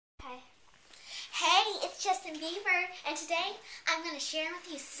Hi. Hey, it's Justin Bieber, and today I'm going to share with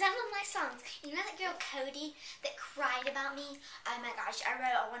you some of my songs. You know that girl Cody that cried about me? Oh my gosh, I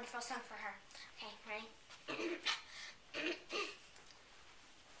wrote a wonderful song for her. Okay, ready?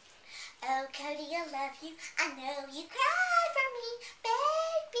 Oh, Cody, I love you. I know you cry for me,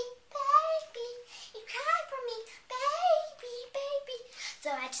 baby, baby. You cry for me, baby, baby. So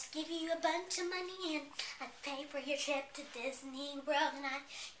I just give you a bunch of money and I pay for your trip to Disney World and I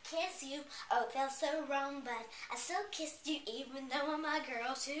kiss you. Oh, it felt so wrong, but I still kissed you even though I'm a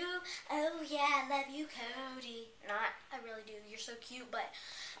girl too. Oh yeah, I love you, Cody. Not, I really do. You're so cute, but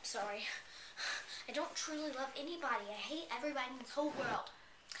I'm sorry. I don't truly love anybody. I hate everybody in this whole world.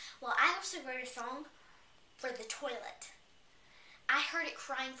 Well, I also wrote a song for the toilet. I heard it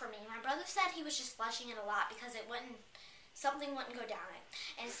crying for me. My brother said he was just flushing it a lot because something wouldn't go down it.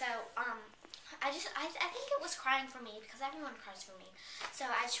 And so, I think it was crying for me because everyone cries for me. So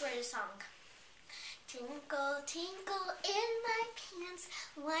I just wrote a song. Tinkle, tinkle in my pants,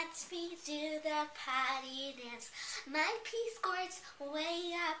 watch me do the potty dance. My pee squirts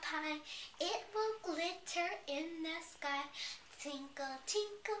way up high, it will glitter in the sky. Tinkle,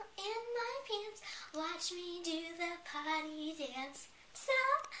 tinkle in my pants, watch me do the potty dance.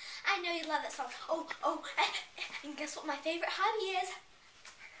 Stop! I know you love that song. Oh, and guess what my favorite hobby is?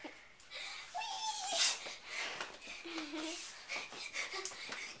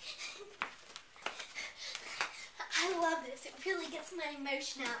 I love this. It really gets my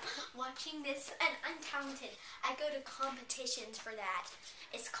emotion out watching this, and I'm talented. I go to competitions for that.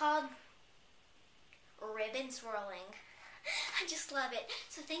 It's called ribbon swirling. I just love it.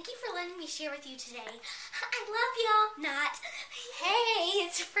 So thank you for letting me share with you today. I love y'all. Not. Hey,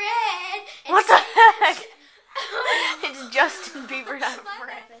 it's Fred. What the heck? It's Justin Bieber, not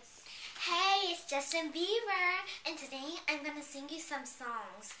Fred. Hey, it's Justin Bieber. And today I'm going to sing you some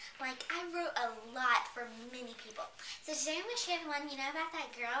songs. Like, I wrote a lot for many people. So today I'm going to share the one, you know about that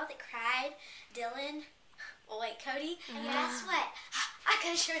girl that cried, Dylan? Well, wait, Cody? And guess what? I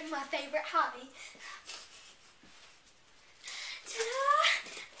got to show you my favorite hobby.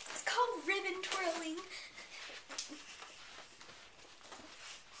 Ta-da! It's called ribbon twirling.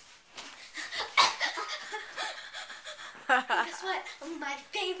 Guess what? My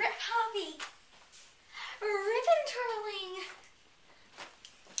favorite hobby. Ribbon twirling.